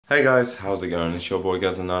Hey guys, how's it going? It's your boy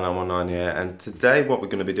Gazza9919 here, and today what we're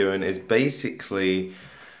going to be doing is basically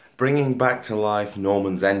bringing back to life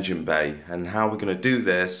Norman's engine bay. And how we're going to do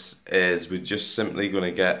this is we're just simply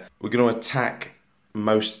going to attack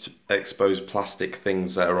most exposed plastic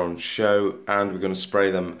things that are on show, and we're going to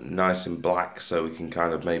spray them nice and black so we can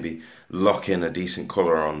kind of maybe lock in a decent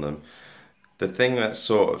colour on them. The thing that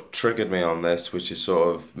sort of triggered me on this, which has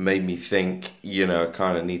sort of made me think, you know, I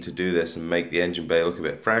kind of need to do this and make the engine bay look a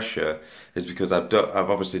bit fresher, is because I've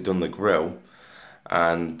obviously done the grille,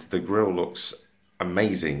 and the grille looks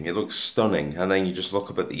amazing. It looks stunning. And then you just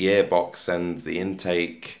look up at the airbox and the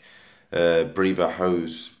intake breather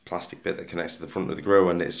hose plastic bit that connects to the front of the grille,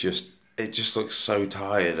 and it just looks so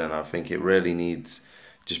tired, and I think it really needs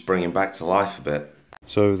just bringing back to life a bit.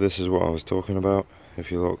 So this is what I was talking about.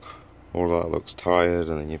 If you look, all that looks tired,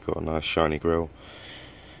 and then you've got a nice shiny grille.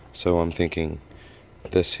 So I'm thinking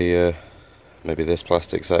this here, maybe this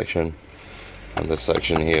plastic section, and this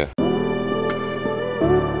section here.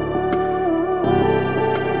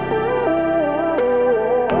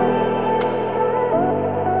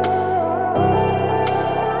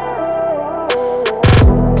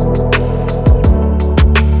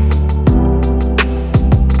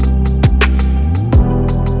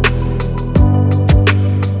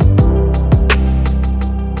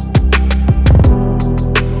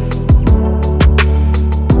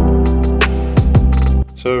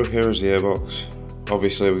 So here's the airbox.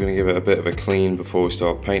 Obviously we're going to give it a bit of a clean before we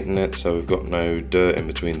start painting it, so we've got no dirt in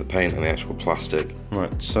between the paint and the actual plastic.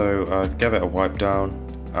 Right, so I gave it a wipe down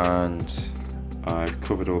and I've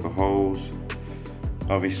covered all the holes.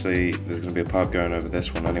 Obviously there's going to be a pipe going over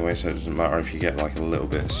this one anyway, so it doesn't matter if you get like a little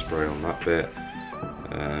bit of spray on that bit.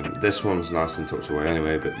 This one's nice and tucked away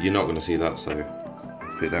anyway, but you're not going to see that, so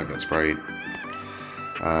if it don't get sprayed.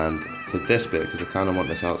 And for this bit, because I kind of want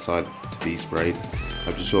this outside to be sprayed,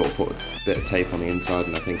 I've just sort of put a bit of tape on the inside,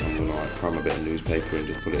 and I think I'm going to like cram a bit of newspaper and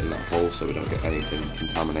just put it in that hole so we don't get anything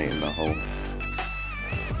contaminating that hole.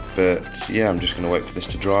 But yeah, I'm just going to wait for this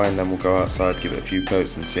to dry, and then we'll go outside, give it a few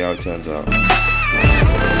coats and see how it turns out.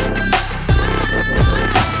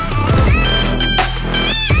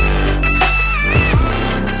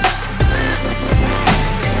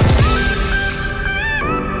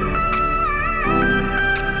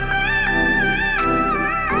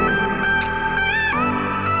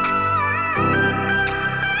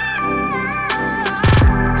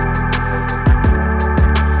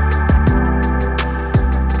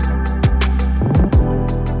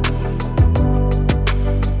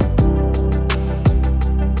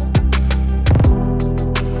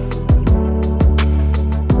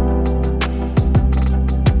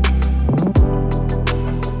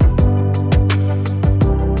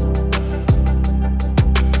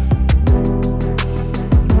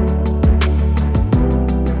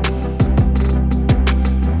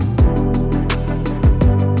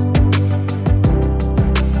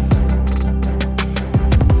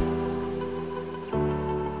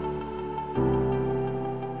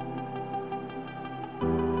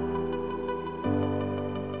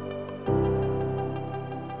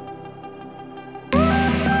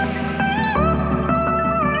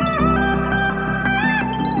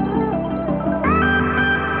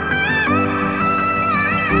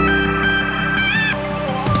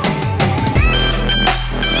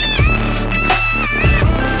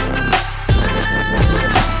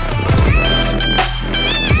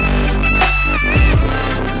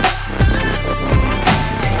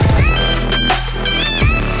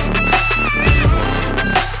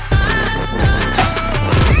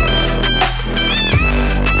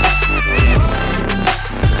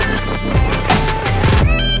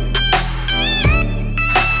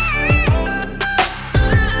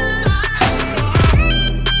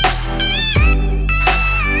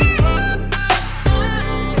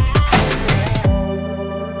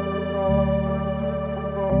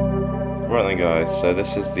 Right then guys, so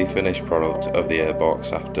this is the finished product of the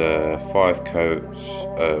airbox after 5 coats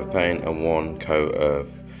of paint and 1 coat of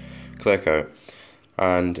clear coat.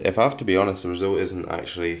 And if I have to be honest, the result isn't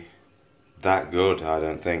actually that good, I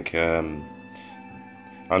don't think.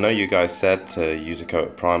 I know you guys said to use a coat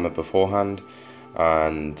of primer beforehand,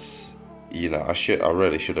 and you know, I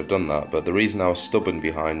really should have done that, but the reason I was stubborn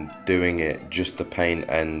behind doing it just the paint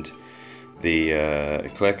and the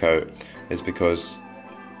clear coat is because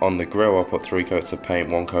on the grill I put 3 coats of paint,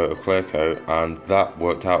 1 coat of clear coat, and that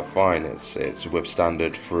worked out fine. It's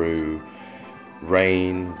withstanded through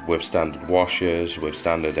rain, withstanded washers,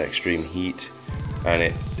 withstanded extreme heat, and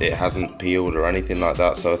it hasn't peeled or anything like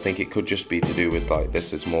that. So I think it could just be to do with, like,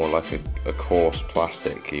 this is more like a coarse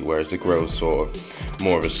plastic, whereas the grill's sort of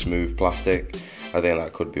more of a smooth plastic. I think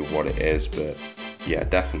that could be what it is, but yeah,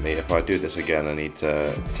 definitely if I do this again I need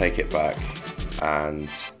to take it back and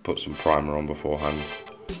put some primer on beforehand.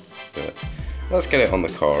 But let's get it on the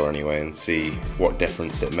car anyway and see what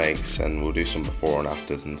difference it makes, and we'll do some before and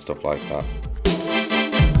afters and stuff like that.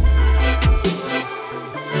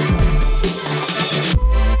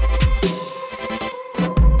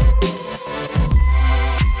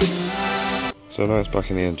 So now it's back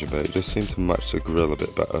in the engine bay. It just seemed to match the grille a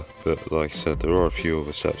bit better, but like I said, there are a few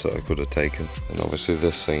other steps that I could have taken, and obviously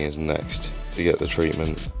this thing is next to get the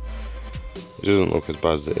treatment. It doesn't look as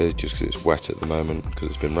bad as it is just because it's wet at the moment because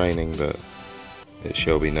it's been raining, but it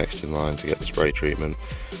shall be next in line to get the spray treatment.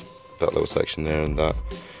 That little section there and that.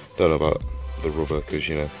 Don't know about the rubber because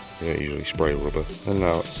you don't usually spray rubber. And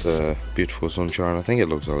now it's beautiful sunshine. I think it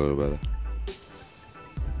looks a little better.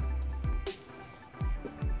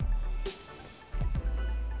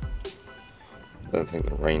 Don't think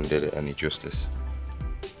the rain did it any justice.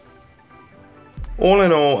 All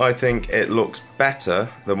in all, I think it looks better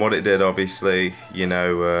than what it did, obviously, and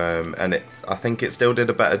I think it still did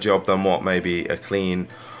a better job than what maybe a clean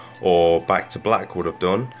or back to black would have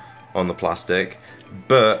done on the plastic,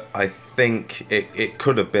 but I think it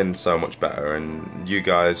could have been so much better, and you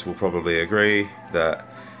guys will probably agree that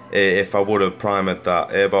if I would have primered that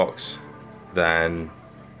airbox and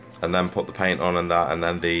then put the paint on and that, and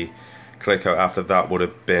then the clear coat after that, would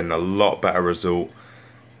have been a lot better result.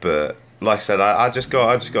 But like I said, I just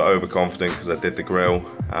got overconfident because I did the grill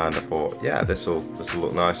and I thought, yeah, this will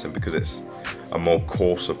look nice, and because it's a more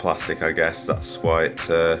coarser plastic, I guess that's why it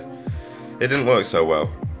didn't work so well.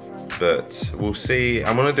 But we'll see.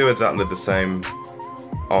 I'm gonna do exactly the same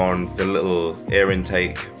on the little air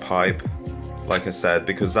intake pipe, like I said,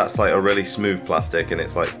 because that's like a really smooth plastic, and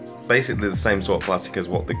it's like basically the same sort of plastic as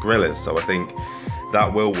what the grill is, so I think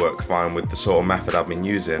that will work fine with the sort of method I've been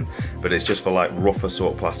using, but it's just for like rougher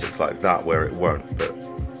sort of plastics like that where it won't.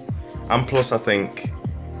 And plus I think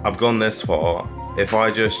I've gone this far, if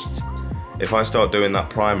I start doing that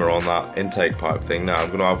primer on that intake pipe thing now, I'm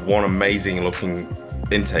going to have one amazing looking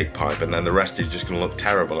intake pipe and then the rest is just going to look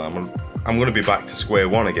terrible. I'm going to be back to square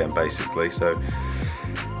one again basically, so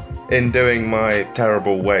in doing my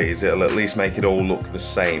terrible ways, it'll at least make it all look the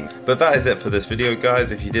same. But that is it for this video,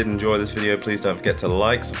 guys. If you did enjoy this video, please don't forget to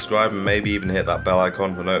like, subscribe, and maybe even hit that bell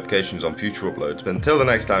icon for notifications on future uploads. But until the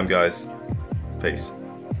next time, guys, peace.